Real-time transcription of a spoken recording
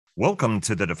Welcome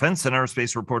to the Defense and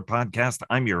Aerospace Report podcast.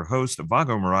 I'm your host,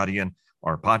 Vago Muradian.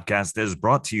 Our podcast is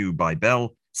brought to you by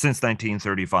Bell since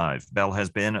 1935. Bell has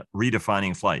been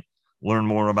redefining flight. Learn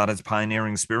more about its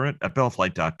pioneering spirit at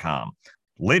bellflight.com.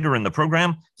 Later in the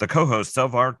program, the co-hosts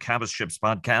of our Cavas Ships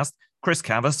podcast, Chris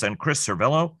Cavas and Chris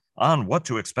Cervello, on what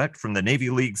to expect from the Navy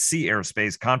League Sea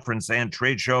Airspace Conference and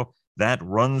Trade Show that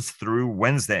runs through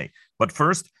Wednesday. But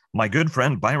first, my good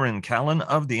friend Byron Callan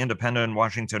of the independent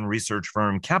Washington research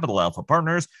firm Capital Alpha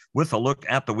Partners with a look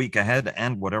at the week ahead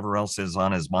and whatever else is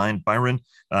on his mind. Byron,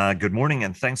 good morning,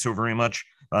 and thanks so very much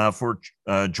for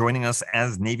joining us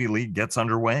as Navy League gets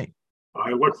underway.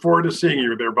 I look forward to seeing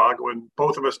you there, Bob, and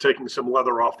both of us taking some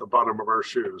leather off the bottom of our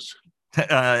shoes.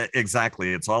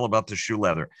 Exactly. It's all about the shoe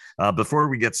leather. Before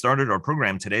we get started, our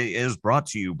program today is brought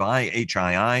to you by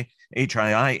HII.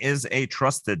 HII is a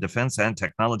trusted defense and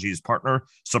technologies partner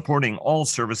supporting all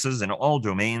services in all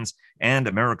domains and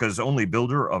America's only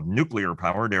builder of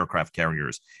nuclear-powered aircraft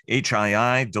carriers.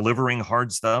 HII, delivering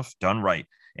hard stuff done right.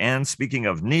 And speaking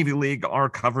of Navy League, our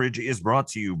coverage is brought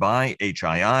to you by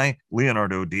HII,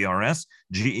 Leonardo DRS,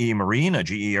 GE Marine, a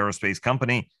GE aerospace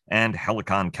company, and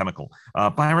Helicon Chemical.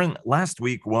 Byron, last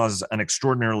week was an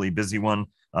extraordinarily busy one.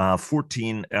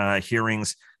 14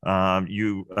 hearings.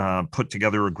 You put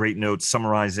together a great note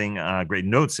summarizing, great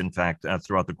notes, in fact,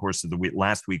 throughout the course of the week,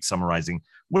 last week summarizing.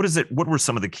 What were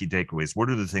some of the key takeaways? What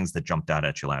are the things that jumped out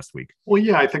at you last week? Well,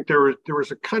 yeah, I think there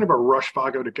was a kind of a rush,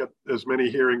 Vago, to get as many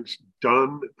hearings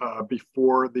done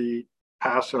before the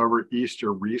Passover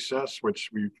Easter recess, which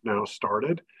we've now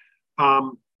started.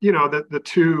 The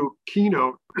two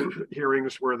keynote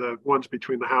hearings were the ones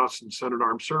between the House and Senate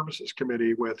Armed Services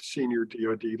Committee with senior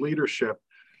DoD leadership.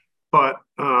 But,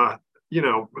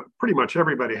 pretty much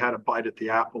everybody had a bite at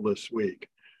the apple this week.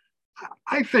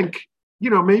 I think,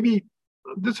 maybe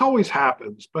this always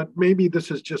happens, but maybe this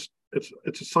is just,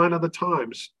 it's a sign of the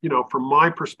times. From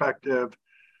my perspective,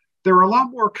 there are a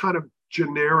lot more kind of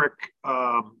generic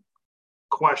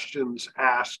questions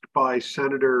asked by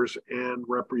senators and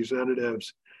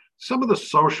representatives. Some of the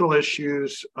social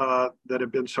issues that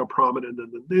have been so prominent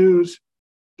in the news,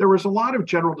 there was a lot of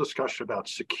general discussion about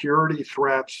security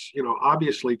threats.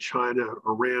 Obviously China,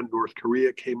 Iran, North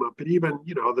Korea came up, but even,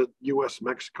 the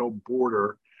U.S.-Mexico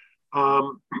border.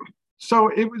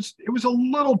 So it was a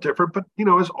little different, but,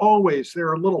 as always, there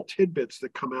are little tidbits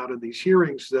that come out in these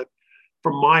hearings that,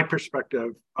 from my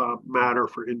perspective, matter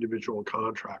for individual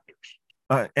contractors.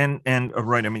 Right.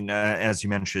 I mean, as you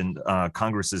mentioned,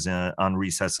 Congress is on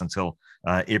recess until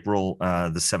April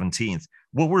the 17th.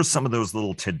 What were some of those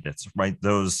little tidbits, right?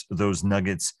 Those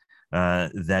nuggets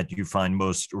that you find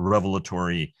most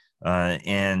revelatory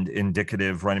and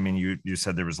indicative, right? I mean, you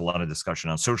said there was a lot of discussion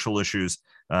on social issues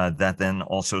that then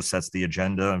also sets the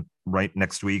agenda, right?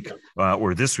 Next week,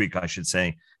 or this week, I should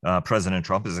say, President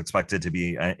Trump is expected to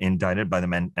be indicted by the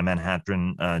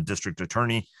Manhattan district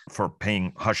attorney for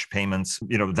paying hush payments.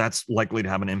 That's likely to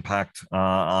have an impact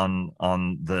on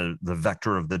the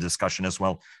vector of the discussion as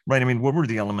well, right? I mean, what were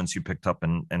the elements you picked up,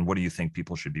 and what do you think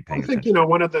people should be paying attention? I think,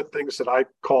 one of the things that I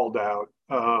called out,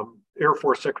 Air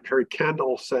Force Secretary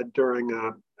Kendall said during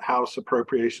a House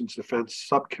Appropriations Defense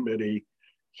Subcommittee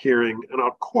hearing, and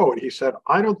I'll quote, he said,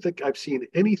 "I don't think I've seen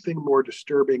anything more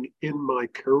disturbing in my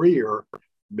career,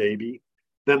 maybe,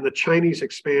 than the Chinese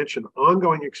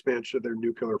ongoing expansion of their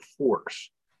nuclear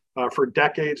force. For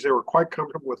decades, they were quite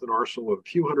comfortable with an arsenal of a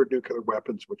few hundred nuclear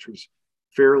weapons, which was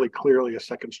fairly clearly a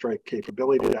second strike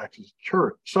capability to act as a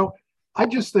deterrent." So I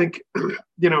just think,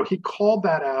 he called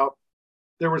that out.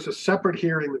 There was a separate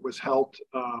hearing that was held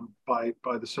by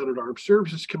the Senate Armed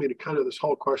Services Committee, kind of this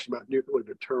whole question about nuclear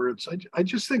deterrence. I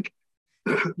just think,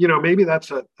 maybe that's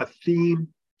a theme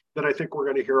that I think we're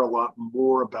going to hear a lot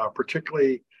more about,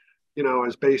 particularly,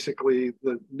 as basically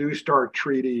the New START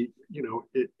treaty,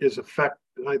 is effect.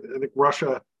 I think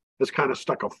Russia has kind of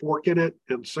stuck a fork in it.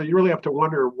 And so you really have to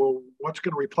wonder, well, what's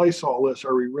going to replace all this?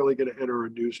 Are we really going to enter a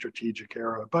new strategic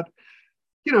era? But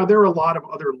there are a lot of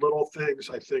other little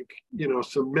things. I think,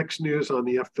 some mixed news on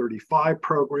the F-35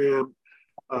 program.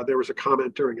 There was a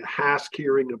comment during a HASC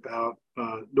hearing about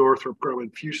Northrop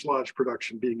Grumman fuselage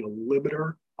production being a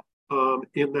limiter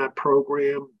in that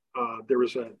program. There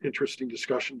was an interesting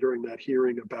discussion during that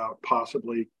hearing about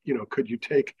possibly, could you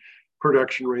take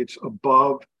production rates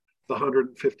above the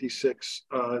 156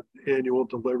 annual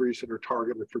deliveries that are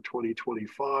targeted for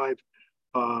 2025.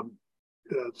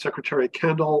 Secretary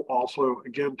Kendall also,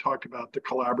 again, talked about the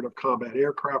Collaborative Combat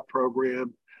Aircraft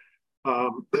Program,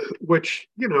 which,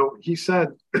 he said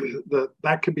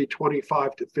that could be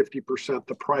 25 to 50%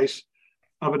 the price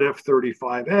of an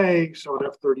F-35A. So an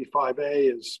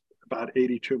F-35A is about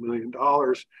 $82 million.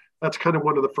 that's kind of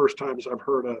one of the first times I've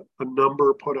heard a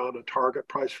number put on a target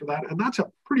price for that. And that's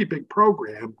a pretty big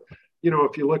program.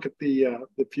 If you look at the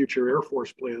future Air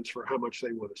Force plans for how much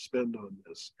they want to spend on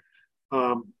this.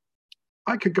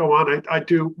 I could go on. I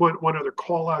do one other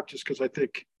call out just because I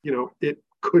think, it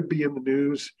could be in the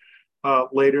news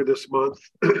later this month.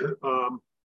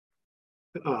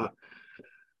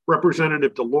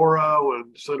 Representative DeLauro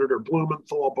and Senator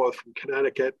Blumenthal, both from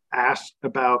Connecticut, asked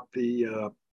about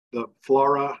the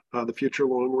FLRAA, the Future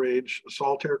Long Range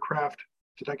Assault Aircraft.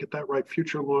 Did I get that right?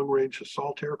 Future Long Range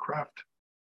Assault Aircraft.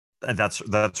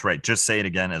 That's right. Just say it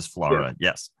again as FLRAA.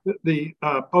 Yeah. Yes. The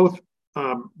both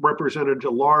Representative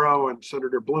DeLauro and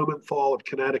Senator Blumenthal of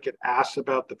Connecticut asked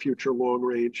about the Future Long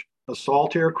Range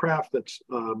Assault Aircraft.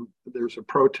 There's a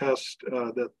protest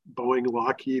that Boeing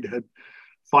Lockheed had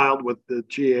filed with the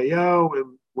GAO,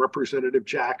 and Representative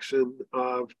Jackson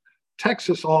of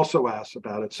Texas also asked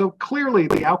about it. So clearly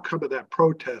the outcome of that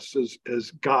protest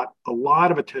has got a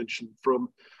lot of attention from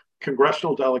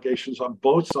congressional delegations on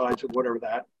both sides of whatever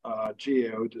that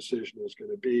GAO decision is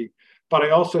going to be. But I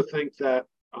also think that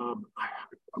I'm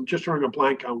just drawing a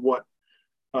blank on what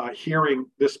hearing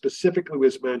this specifically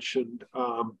was mentioned.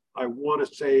 I want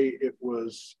to say it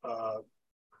was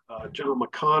General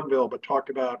McConville, but talked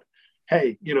about,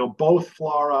 hey, both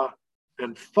FLRAA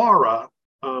and FARA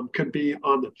could be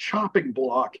on the chopping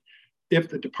block if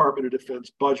the Department of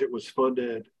Defense budget was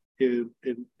funded in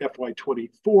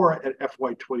FY24 at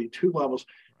FY22 levels.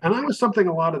 And that was something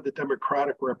a lot of the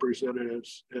Democratic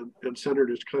representatives and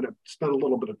senators kind of spent a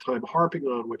little bit of time harping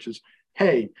on, which is,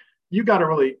 hey, you got to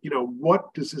really,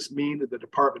 what does this mean to the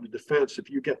Department of Defense if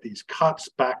you get these cuts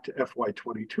back to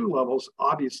FY22 levels?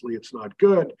 Obviously, it's not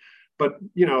good. But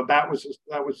that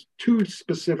was two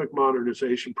specific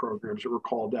modernization programs that were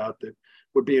called out that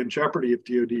would be in jeopardy if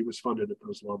DoD was funded at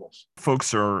those levels.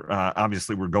 Folks are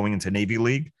obviously we're going into Navy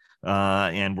League,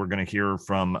 and we're going to hear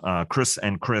from Chris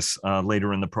and Chris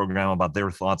later in the program about their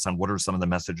thoughts on what are some of the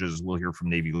messages we'll hear from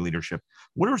Navy leadership.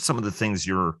 What are some of the things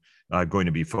you're going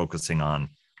to be focusing on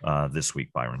this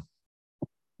week, Byron?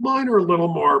 Mine are a little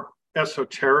more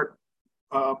esoteric,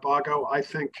 Bago. I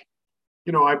think.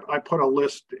 I put a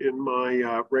list in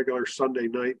my regular Sunday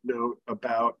night note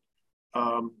about,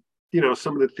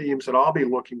 some of the themes that I'll be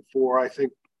looking for. I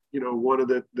think, one of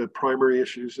the primary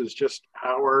issues is just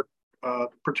our,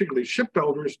 particularly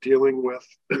shipbuilders, dealing with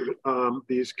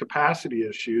these capacity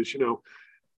issues.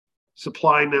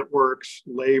 Supply networks,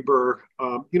 labor.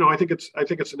 I think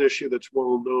it's an issue that's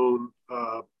well known,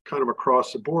 kind of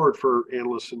across the board for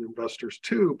analysts and investors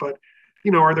too. But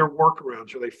are there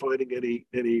workarounds? Are they finding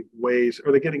any ways?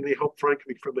 Are they getting any help,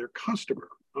 frankly, from their customer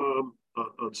on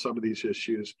some of these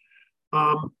issues?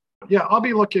 I'll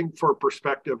be looking for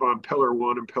perspective on Pillar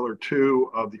 1 and Pillar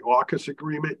 2 of the AUKUS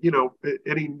agreement.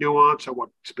 Any nuance on what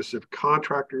specific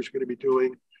contractors are going to be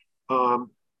doing. The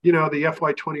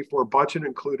FY24 budget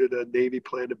included a Navy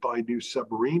plan to buy new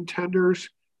submarine tenders.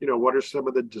 What are some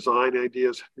of the design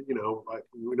ideas? We know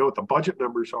what the budget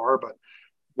numbers are, but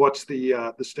what's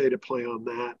the state of play on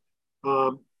that?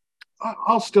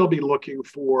 I'll still be looking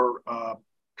for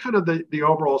kind of the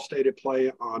overall state of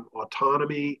play on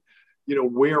autonomy.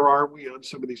 Where are we on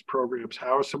some of these programs?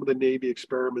 How are some of the Navy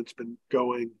experiments been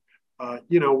going?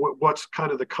 What's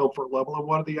kind of the comfort level and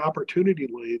what are the opportunity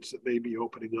lanes that may be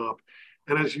opening up?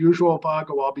 And as usual,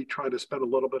 Vago, I'll be trying to spend a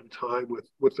little bit of time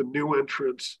with the new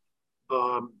entrants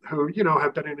who,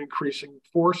 have been an increasing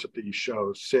force at these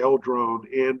shows: Sail Drone,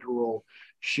 Anduril,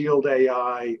 Shield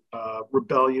AI,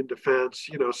 Rebellion Defense.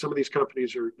 Some of these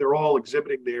companies they're all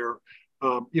exhibiting there.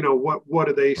 What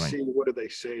do they see? What are they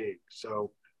saying?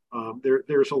 So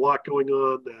there's a lot going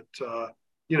on that,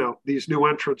 these new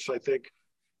entrants, I think,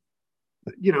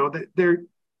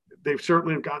 they've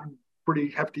certainly gotten pretty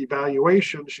hefty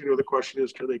valuations. The question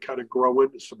is, can they kind of grow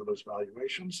into some of those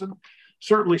valuations? And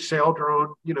certainly Sail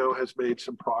Drone, has made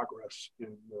some progress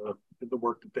in the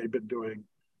work that they've been doing.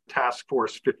 Task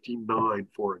Force 59,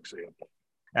 for example.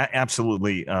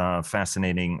 Absolutely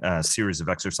fascinating series of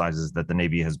exercises that the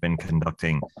Navy has been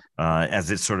conducting as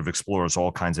it sort of explores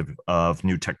all kinds of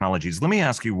new technologies. Let me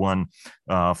ask you one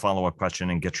follow-up question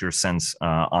and get your sense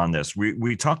on this.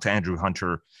 We talked to Andrew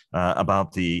Hunter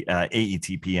about the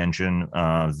AETP engine,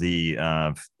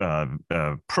 the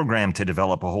program to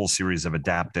develop a whole series of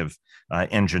adaptive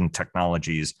engine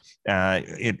technologies.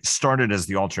 It started as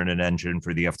the alternate engine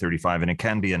for the F-35, and it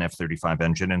can be an F-35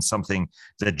 engine, and something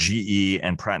that GE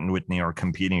and Pratt & Whitney are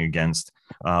competing against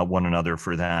one another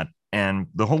for that. And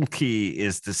the whole key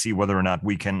is to see whether or not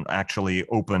we can actually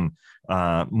open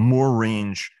more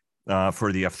range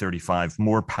for the F-35,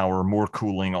 more power, more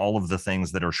cooling, all of the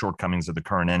things that are shortcomings of the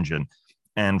current engine.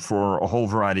 and for a whole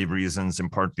variety of reasons. In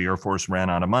part, the Air Force ran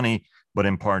out of money, but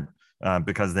in part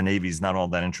because the Navy's not all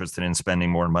that interested in spending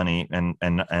more money, and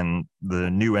the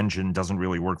new engine doesn't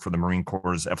really work for the Marine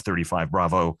Corps' F-35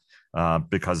 Bravo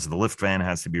because the lift van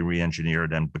has to be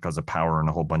re-engineered, and because of power and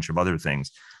a whole bunch of other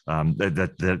things.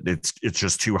 That it's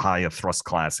just too high a thrust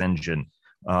class engine.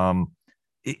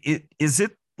 Is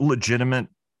it legitimate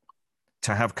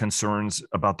to have concerns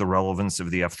about the relevance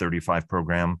of the F-35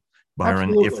 program, Byron?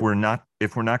 Absolutely.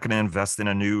 If we're not going to invest in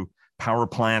a new power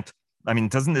plant, I mean,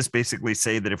 doesn't this basically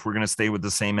say that if we're going to stay with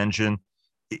the same engine,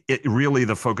 it really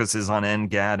the focus is on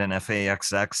NGAD and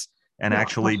FAXX, and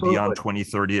actually absolutely. beyond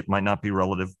 2030, it might not be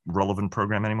relevant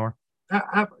program anymore?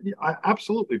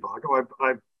 Absolutely, Vago.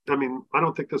 I mean, I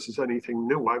don't think this is anything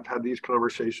new. I've had these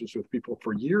conversations with people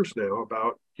for years now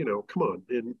about, come on,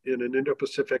 in an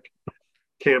Indo-Pacific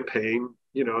campaign,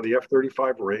 the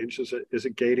F-35 range is a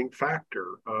gating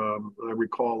factor. I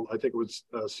recall, I think it was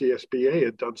CSBA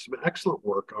had done some excellent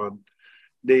work on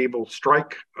naval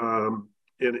strike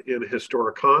in a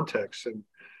historic context, and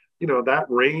that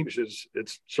range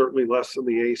it's certainly less than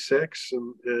the A6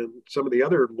 and some of the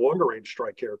other longer range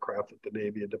strike aircraft that the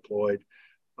Navy had deployed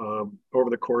over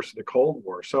the course of the Cold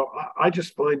War. So I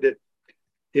just find it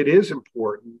is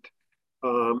important.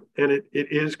 And it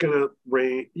is going to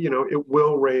raise, it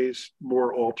will raise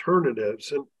more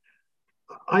alternatives. And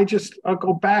I'll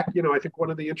go back, I think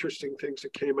one of the interesting things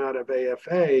that came out of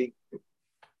AFA,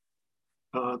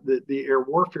 the Air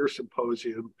Warfare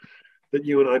Symposium that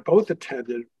you and I both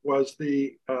attended, was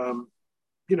the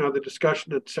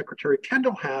discussion that Secretary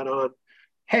Kendall had on,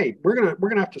 hey, we're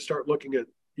gonna have to start looking at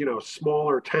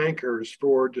smaller tankers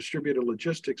for distributed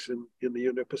logistics in the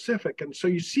Indo-Pacific. And so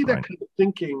you see that kind of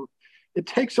thinking. It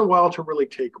takes a while to really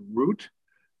take root,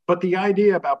 but the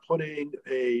idea about putting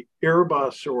a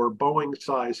Airbus or Boeing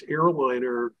size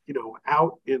airliner,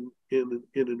 out in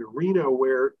an arena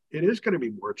where it is going to be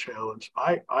more challenged,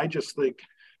 I just think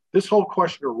this whole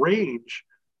question of range,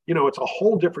 it's a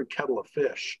whole different kettle of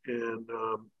fish,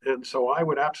 and so I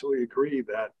would absolutely agree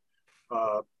that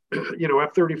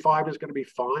F-35 is going to be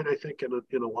fine, I think,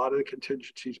 in a lot of the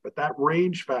contingencies, but that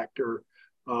range factor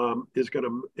is going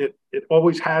to, it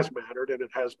always has mattered, and it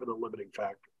has been a limiting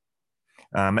factor.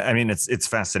 I mean, it's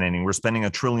fascinating. We're spending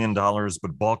 $1 trillion,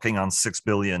 but balking on $6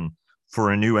 billion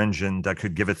for a new engine that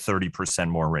could give it 30%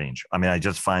 more range. I mean, I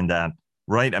just find that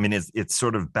right. I mean, it's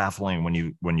sort of baffling when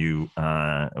you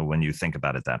think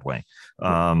about it that way.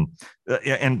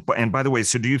 And by the way,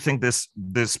 so do you think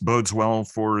this bodes well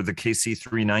for the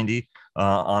KC-390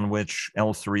 on which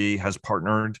L3 has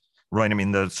partnered? Right. I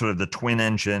mean, the sort of the twin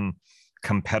engine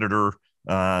competitor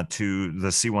to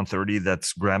the C-130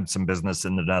 that's grabbed some business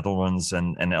in the Netherlands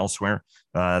and elsewhere.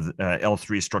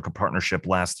 L3 struck a partnership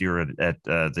last year at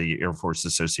the Air Force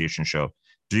Association show.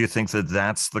 Do you think that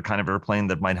that's the kind of airplane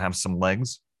that might have some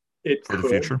legs for the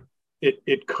future?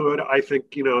 It could. I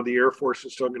think, the Air Force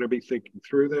is still going to be thinking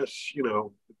through this.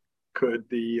 Could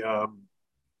the,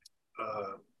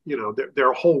 there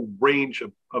are a whole range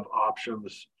of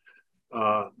options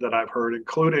that I've heard,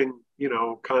 including,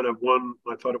 kind of one,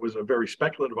 I thought it was a very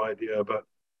speculative idea, but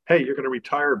hey, you're going to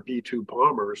retire B-2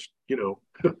 bombers,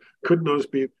 couldn't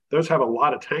those have a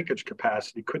lot of tankage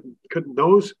capacity? Couldn't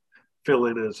those fill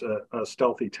in as a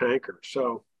stealthy tanker?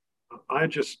 So I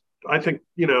think,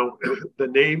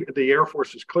 the Air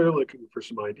Force is clearly looking for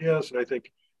some ideas. And I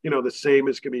think, the same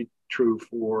is going to be true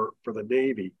for the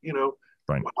Navy.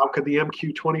 Right. How could the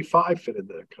MQ-25 fit in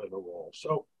that kind of role?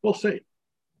 So we'll see.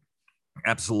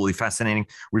 Absolutely fascinating.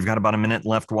 We've got about a minute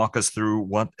left. Walk us through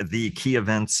what the key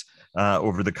events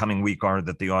over the coming week are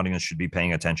that the audience should be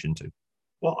paying attention to.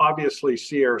 Well, obviously,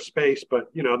 Sea Air Space, but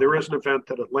there is an event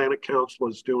that Atlantic Council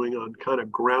is doing on kind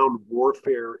of ground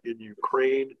warfare in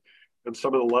Ukraine and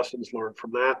some of the lessons learned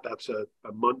from that. That's a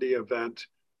Monday event,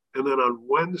 and then on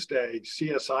Wednesday,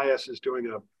 CSIS is doing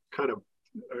a kind of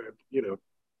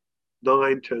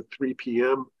 9 to 3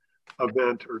 p.m.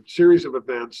 event or series of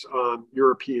events on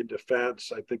European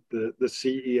defense. I think the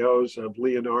CEOs of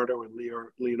Leonardo and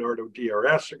Leonardo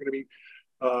DRS are going to be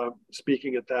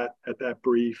speaking at that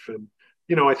brief, and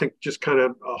I think just kind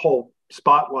of a whole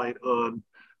spotlight on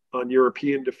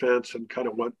European defense and kind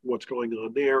of what's going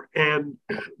on there, and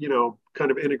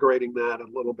kind of integrating that a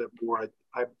little bit more.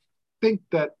 I think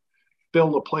that Bill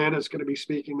LaPlante is going to be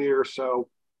speaking there, so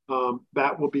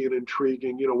that will be an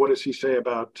intriguing. What does he say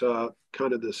about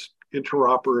kind of this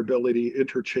interoperability,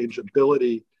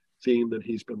 interchangeability theme that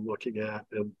he's been looking at,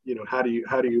 and how do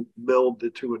you meld the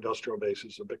two industrial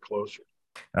bases a bit closer?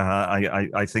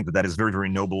 I think that is very, very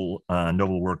noble,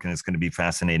 noble work, and it's going to be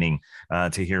fascinating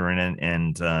to hear.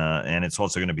 And it's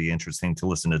also going to be interesting to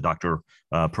listen to Dr.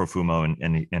 Profumo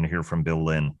and hear from Bill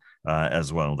Lynn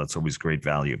as well. That's always great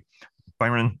value.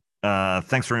 Byron,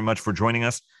 thanks very much for joining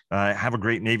us. Have a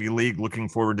great Navy League. Looking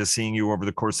forward to seeing you over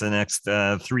the course of the next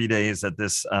 3 days at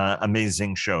this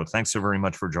amazing show. Thanks so very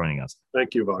much for joining us.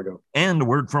 Thank you, Vago. And a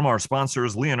word from our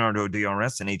sponsors, Leonardo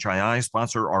DRS and HII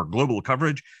sponsor our global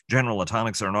coverage. General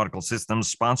Atomics Aeronautical Systems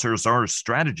sponsors our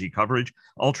strategy coverage.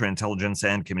 Ultra Intelligence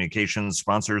and Communications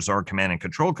sponsors our command and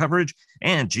control coverage.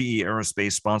 And GE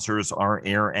Aerospace sponsors our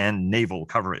air and naval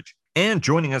coverage. And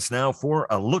joining us now for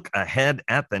a look ahead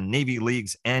at the Navy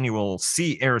League's annual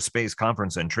Sea Airspace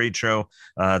Conference and Trade Show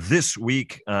this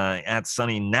week at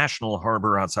sunny National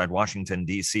Harbor outside Washington,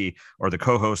 D.C., are the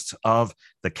co-hosts of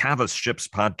the Cavas Ships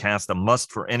podcast, a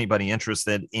must for anybody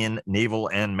interested in naval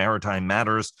and maritime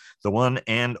matters, the one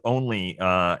and only,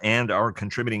 and our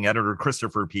contributing editor,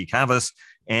 Christopher P. Cavas,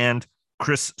 and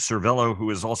Chris Cervello,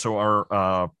 who is also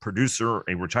our producer,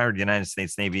 a retired United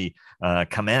States Navy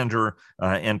commander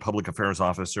and public affairs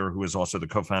officer, who is also the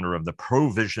co-founder of the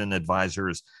Provision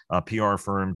Advisors PR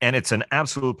firm. And it's an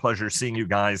absolute pleasure seeing you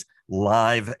guys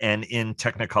live and in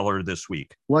Technicolor this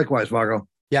week. Likewise, Vago.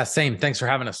 Yeah, same. Thanks for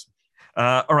having us.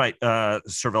 All right,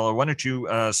 Cervello, why don't you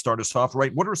start us off?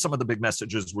 Right, what are some of the big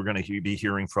messages we're going to be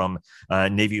hearing from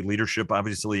Navy leadership?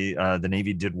 Obviously, the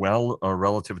Navy did well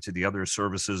relative to the other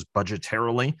services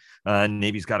budgetarily.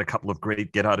 Navy's got a couple of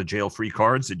great get-out-of-jail-free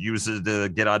cards. It uses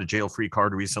the get-out-of-jail-free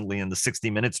card recently in the 60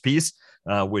 Minutes piece,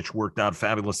 which worked out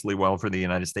fabulously well for the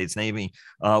United States Navy.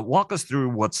 Walk us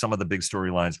through what some of the big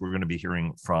storylines we're going to be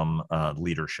hearing from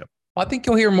leadership. I think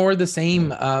you'll hear more of the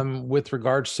same with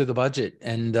regards to the budget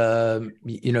and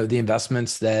the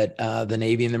investments that the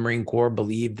Navy and the Marine Corps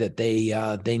believe that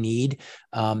they need.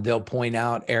 They'll point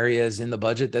out areas in the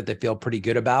budget that they feel pretty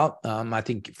good about. I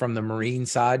think from the Marine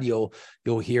side, you'll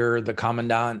hear the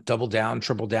Commandant double down,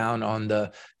 triple down on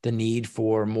the need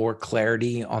for more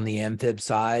clarity on the amphib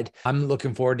side. I'm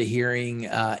looking forward to hearing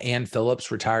Ann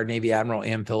Phillips, retired Navy Admiral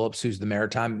Ann Phillips, who's the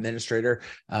Maritime Administrator.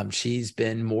 She's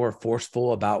been more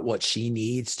forceful about what she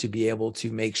needs to be able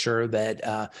to make sure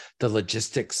that the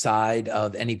logistics side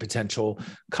of any potential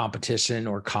competition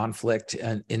or conflict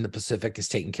in the Pacific is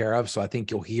taken care of. So I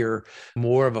think you'll hear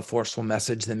more of a forceful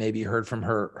message than maybe you heard from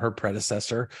her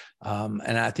predecessor.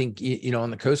 And I think,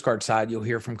 on the Coast Guard side, you'll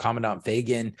hear from Commandant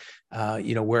Fagan,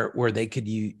 where they could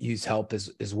use help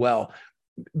as well.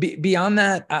 Beyond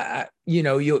that,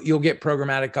 you'll get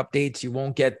programmatic updates. You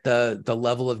won't get the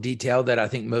level of detail that I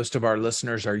think most of our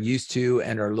listeners are used to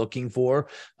and are looking for.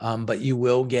 But you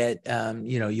will get,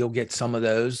 you'll get some of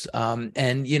those.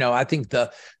 I think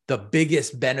the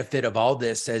biggest benefit of all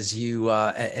this, as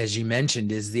you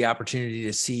mentioned, is the opportunity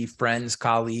to see friends,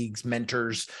 colleagues,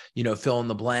 mentors, fill in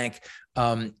the blank,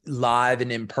 live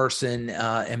and in person,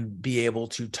 and be able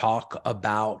to talk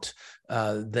about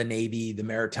the Navy, the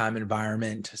maritime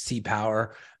environment, sea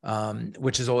power,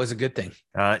 which is always a good thing.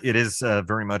 It is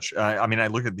very much. I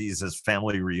look at these as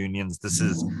family reunions. This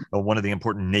is one of the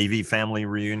important Navy family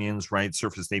reunions, right?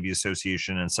 Surface Navy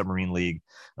Association and Submarine League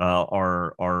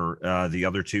are the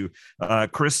other two.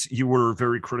 Chris, you were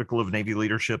very critical of Navy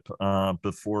leadership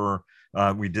before.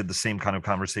 We did the same kind of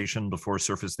conversation before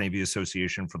Surface Navy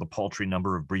Association for the paltry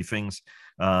number of briefings.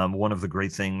 One of the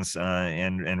great things,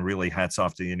 and really hats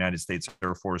off to the United States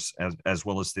Air Force as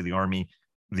well as to the Army.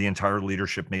 The entire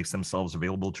leadership makes themselves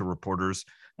available to reporters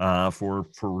for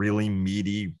really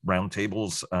meaty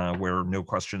roundtables where no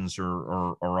questions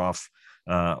are off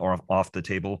the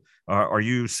table. Are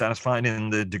you satisfied in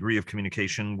the degree of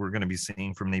communication we're going to be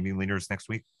seeing from Navy leaders next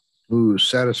week? Ooh,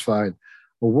 satisfied.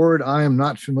 A word I am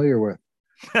not familiar with.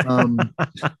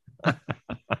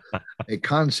 A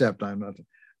concept I'm not.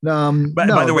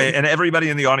 By the way, and everybody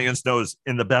in the audience knows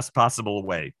in the best possible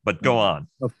way, but go on.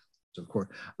 Of course.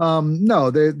 It's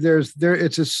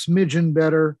a smidgen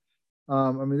better.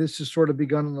 This has sort of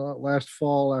begun last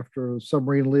fall after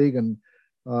Submarine League, and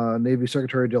Navy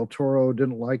Secretary Del Toro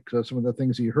didn't like some of the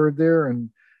things he heard there,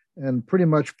 and pretty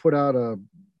much put out a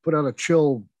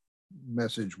chill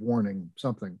message warning,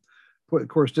 something. Of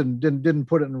course, didn't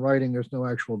put it in writing. There's no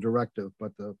actual directive,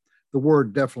 but the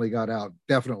word definitely got out,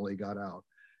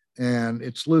 and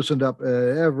it's loosened up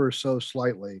ever so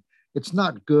slightly. It's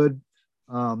not good,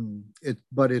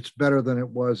 but it's better than it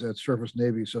was at Surface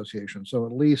Navy Association. So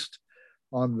at least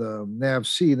on the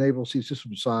NAVC, Naval Sea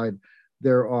Systems side,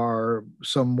 there are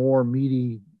some more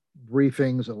meaty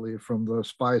briefings, at least from the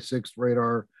SPY-6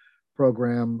 radar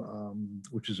program,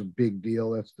 which is a big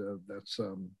deal. That's the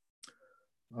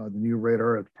new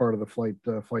radar. It's part of the Flight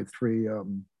 3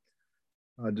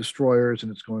 destroyers,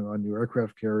 and it's going on new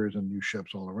aircraft carriers and new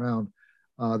ships all around.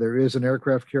 There is an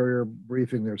aircraft carrier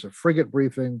briefing. There's a frigate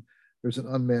briefing. There's an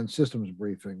unmanned systems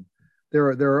briefing. There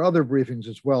are other briefings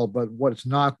as well, but what's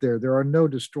not there, there are no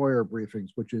destroyer briefings,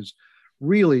 which is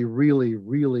really, really,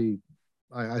 really,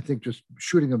 I think, just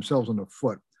shooting themselves in the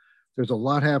foot. There's a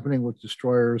lot happening with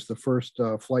destroyers. The first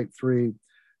Flight 3,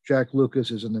 Jack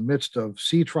Lucas, is in the midst of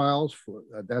sea trials.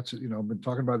 That's, been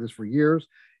talking about this for years.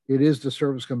 It is the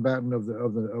service combatant of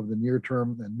the near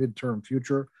term and midterm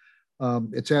future.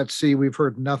 It's at sea. We've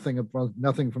heard nothing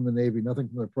from the Navy, nothing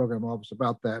from the program office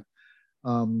about that.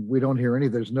 We don't hear any.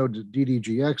 There's no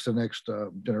DDGX, the next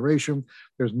generation.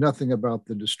 There's nothing about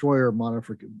the destroyer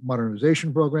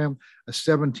modernization program, a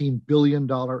 $17 billion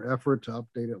effort to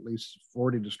update at least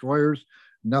 40 destroyers.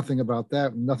 Nothing about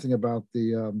that. Nothing about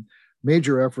the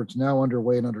major efforts now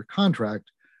underway and under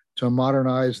contract to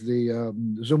modernize the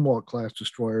Zumwalt class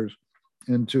destroyers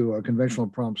into conventional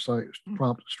prompt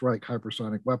strike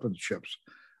hypersonic weapons ships.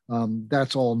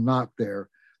 That's all not there.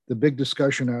 The big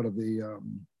discussion out of the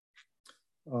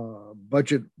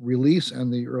budget release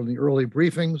and the early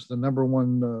briefings, the number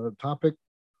one topic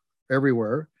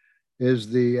everywhere is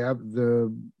the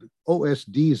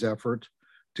OSD's effort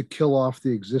to kill off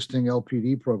the existing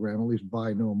LPD program, at least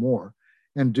buy no more,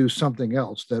 and do something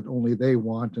else that only they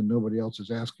want and nobody else is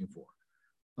asking for.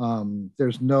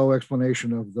 There's no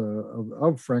explanation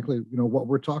of frankly, what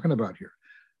we're talking about here.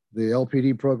 The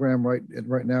LPD program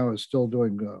right now is still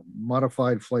doing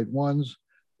modified Flight 1s,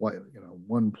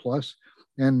 1 plus,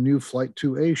 and new Flight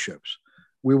 2A ships.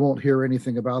 We won't hear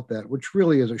anything about that, which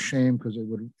really is a shame because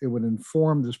it would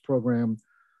inform this program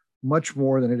much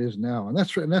more than it is now. And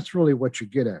that's really what you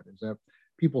get at, is that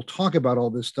people talk about all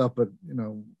this stuff, but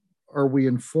are we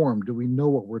informed? Do we know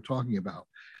what we're talking about?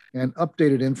 And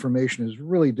updated information is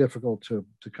really difficult to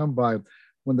come by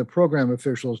when the program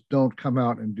officials don't come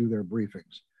out and do their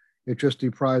briefings. It just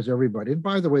deprives everybody. And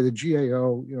by the way, the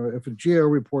GAO, if a GAO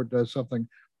report does something,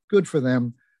 good for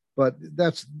them, but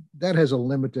that has a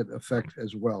limited effect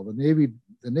as well. The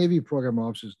Navy program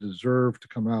officers deserve to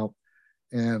come out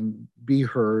and be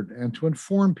heard and to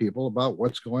inform people about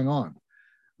what's going on.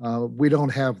 We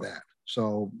don't have that.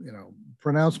 So,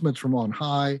 pronouncements from on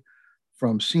high,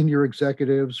 from senior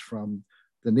executives, from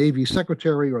the Navy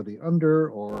secretary or the under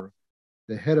or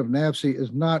the head of NAVSEA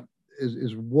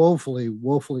is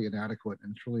woefully inadequate,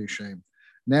 and it's really a shame.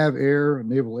 NAVAIR,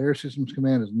 Naval Air Systems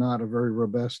Command, is not a very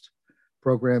robust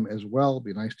program as well. It'd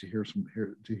be nice to hear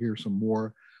some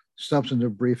more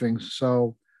substantive briefings.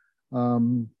 So, a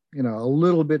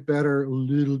little bit better,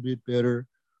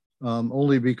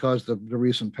 only because the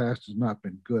recent past has not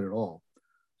been good at all.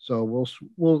 So we'll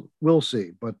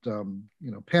see. But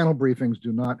panel briefings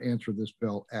do not answer this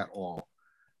bell at all.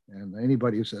 And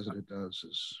anybody who says that it does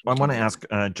is. I want to ask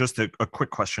just a quick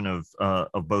question of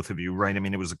both of you, right? I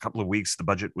mean, it was a couple of weeks. The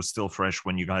budget was still fresh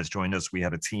when you guys joined us. We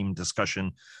had a team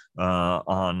discussion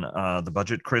on the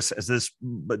budget. Chris, is this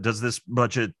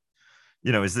budget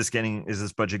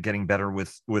getting better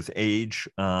with age?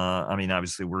 I mean,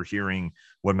 obviously, we're hearing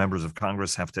what members of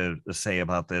Congress have to say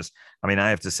about this. I mean,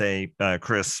 I have to say,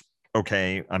 Chris,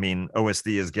 okay, I mean,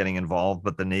 OSD is getting involved,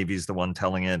 but the Navy's the one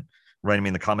telling it. Right. I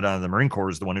mean, the Commandant of the Marine Corps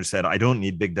is the one who said, I don't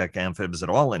need big deck amphibs at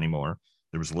all anymore.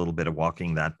 There was a little bit of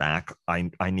walking that back.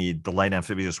 I need the light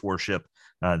amphibious warship.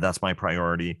 That's my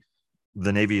priority.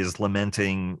 The Navy is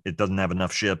lamenting it doesn't have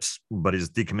enough ships, but is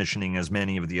decommissioning as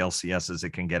many of the LCS as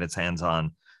it can get its hands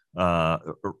on.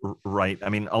 Right. I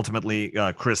mean, ultimately,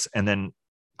 Chris,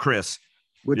 is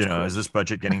this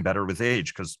budget getting better with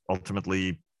age? Because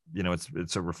ultimately,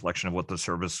 it's a reflection of what the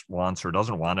service wants or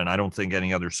doesn't want. And I don't think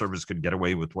any other service could get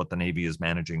away with what the Navy is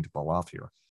managing to pull off here.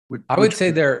 I would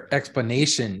say their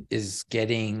explanation is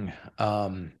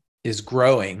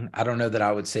growing. I don't know that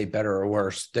I would say better or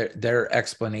worse. Their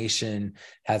explanation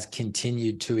has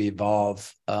continued to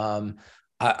evolve.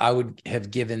 I would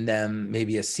have given them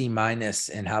maybe a C-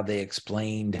 in how they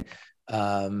explained,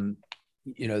 the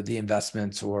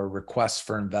investments or requests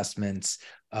for investments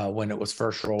when it was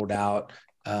first rolled out.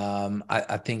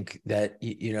 I think that,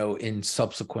 in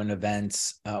subsequent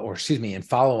events, in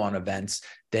follow-on events,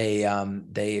 they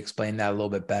explained that a little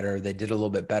bit better. They did a little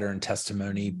bit better in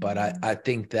testimony, but I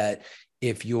think that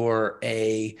if you're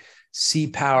a sea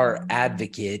power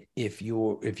advocate, if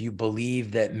you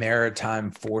believe that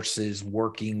maritime forces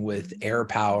working with air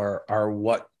power are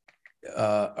what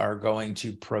are going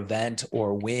to prevent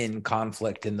or win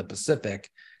conflict in the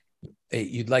Pacific,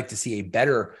 you'd like to see a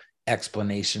better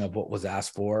explanation of what was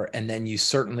asked for. And then you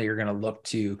certainly are going to look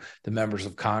to the members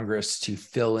of Congress to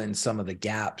fill in some of the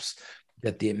gaps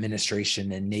that the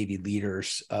administration and Navy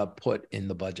leaders put in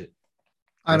the budget.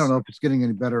 I don't know if it's getting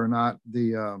any better or not.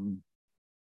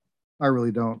 I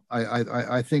really don't.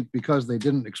 I think because they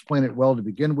didn't explain it well to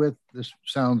begin with, this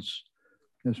sounds.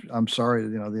 I'm sorry,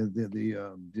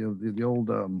 the old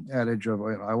adage of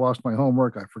I lost my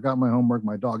homework, I forgot my homework,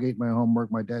 my dog ate my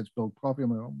homework, my dad spilled coffee on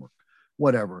my homework,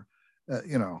 whatever.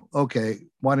 Okay,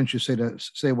 why didn't you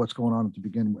say what's going on to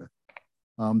begin with?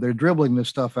 They're dribbling this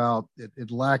stuff out.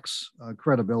 It lacks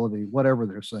credibility, whatever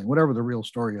they're saying, whatever the real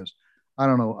story is. I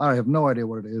don't know. I have no idea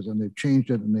what it is, and they've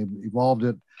changed it and they've evolved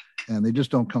it, and they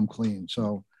just don't come clean.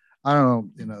 So I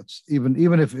don't know. It's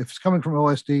even if it's coming from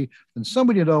OSD, then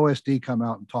somebody at OSD come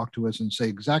out and talk to us and say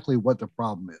exactly what the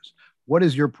problem is. What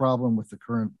is your problem with the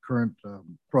current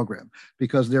program?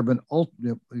 Because there have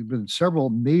been several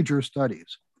major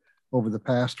studies over the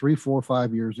past 3, 4,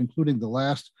 5 years, including the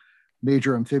last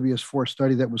major amphibious force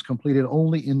study that was completed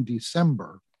only in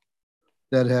December,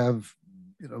 that have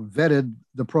vetted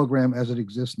the program as it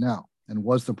exists now and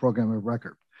was the program of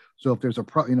record. So if there's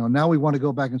now we want to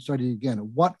go back and study again.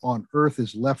 What on earth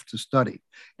is left to study,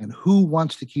 and who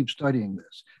wants to keep studying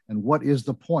this, and what is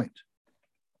the point?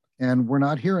 And we're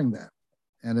not hearing that.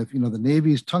 And if the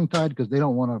Navy's tongue-tied because they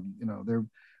don't want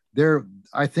to,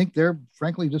 I think they're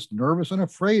frankly just nervous and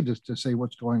afraid to say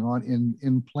what's going on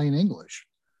in plain English,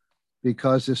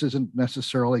 because this isn't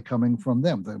necessarily coming from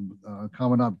them. The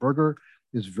Commandant Berger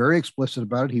is very explicit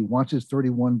about it. He wants his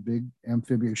 31 big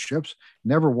amphibious ships,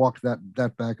 never walked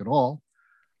that back at all.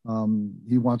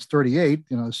 He wants 38,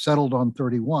 settled on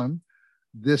 31.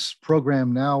 This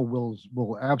program now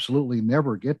will absolutely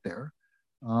never get there.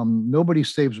 Nobody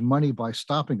saves money by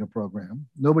stopping a program.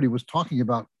 Nobody was talking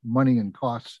about money and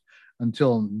costs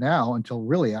until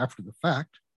really after the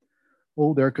fact.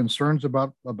 Oh, there are concerns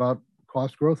about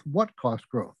cost growth. What cost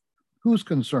growth? Who's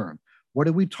concerned? What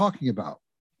are we talking about?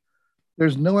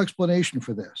 There's no explanation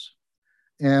for this.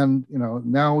 And,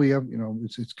 now we have,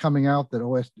 it's coming out that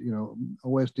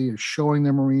OSD is showing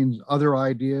the Marines other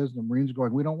ideas. The Marines are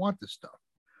going, we don't want this stuff.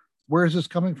 Where is this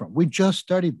coming from? We just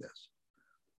studied this.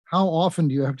 How often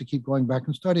do you have to keep going back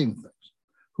and studying things?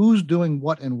 Who's doing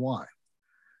what and why?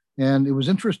 And it was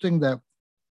interesting that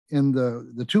in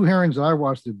the two hearings that I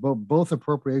watched, both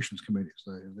appropriations committees,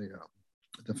 the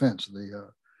defense, the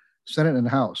Senate and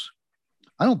House,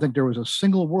 I don't think there was a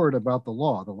single word about the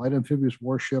law, the light amphibious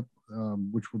warship,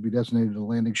 which would be designated a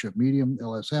landing ship medium,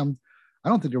 LSM. I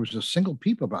don't think there was a single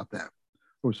peep about that.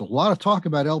 There was a lot of talk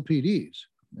about LPDs,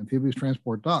 amphibious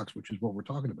transport docks, which is what we're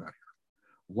talking about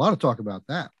here. A lot of talk about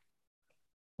that.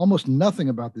 Almost nothing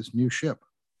about this new ship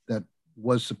that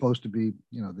was supposed to be,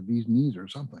 the bee's knees or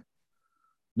something.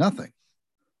 Nothing.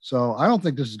 So I don't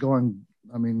think this is going,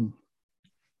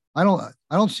 I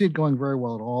don't see it going very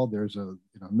well at all. There's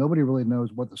nobody really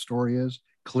knows what the story is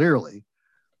clearly,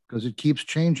 because it keeps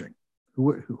changing.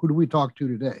 Who do we talk to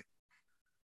today?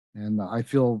 And I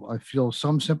feel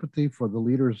some sympathy for the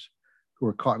leaders who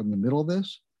are caught in the middle of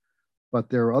this, but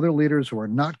there are other leaders who are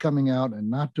not coming out and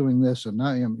not doing this, and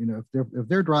not, if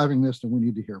they're driving this, then we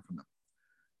need to hear from them.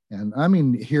 And I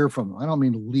mean hear from them. I don't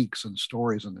mean leaks and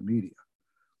stories in the media.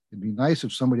 It'd be nice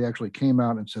if somebody actually came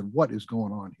out and said, what is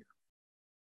going on here?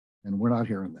 And we're not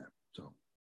hearing that. So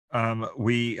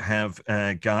we have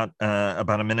got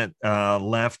about a minute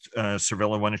left.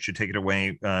 Cervilla, why don't you take it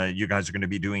away? You guys are going to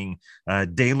be doing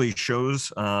daily shows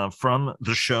from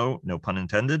the show, no pun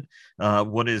intended.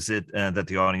 What is it that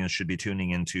the audience should be tuning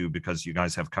into? Because you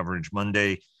guys have coverage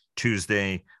Monday,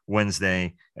 Tuesday,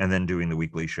 Wednesday, and then doing the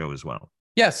weekly show as well.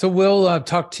 Yeah, so we'll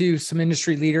talk to some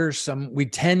industry leaders. We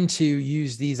tend to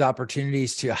use these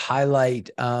opportunities to highlight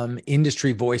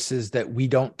industry voices that we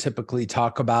don't typically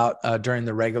talk about during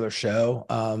the regular show.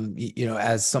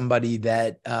 As somebody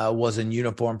that was in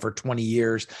uniform for 20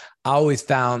 years, I always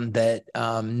found that,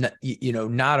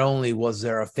 not only was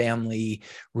there a family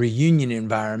reunion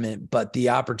environment, but the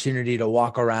opportunity to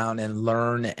walk around and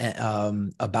learn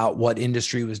about what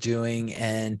industry was doing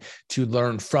and to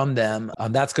learn from them.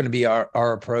 That's going to be our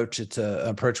approach. It's an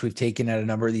approach we've taken at a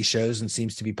number of these shows and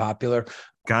seems to be popular.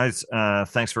 Guys,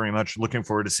 thanks very much. Looking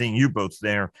forward to seeing you both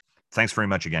there. Thanks very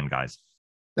much again, guys.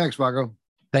 Thanks, Marco.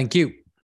 Thank you.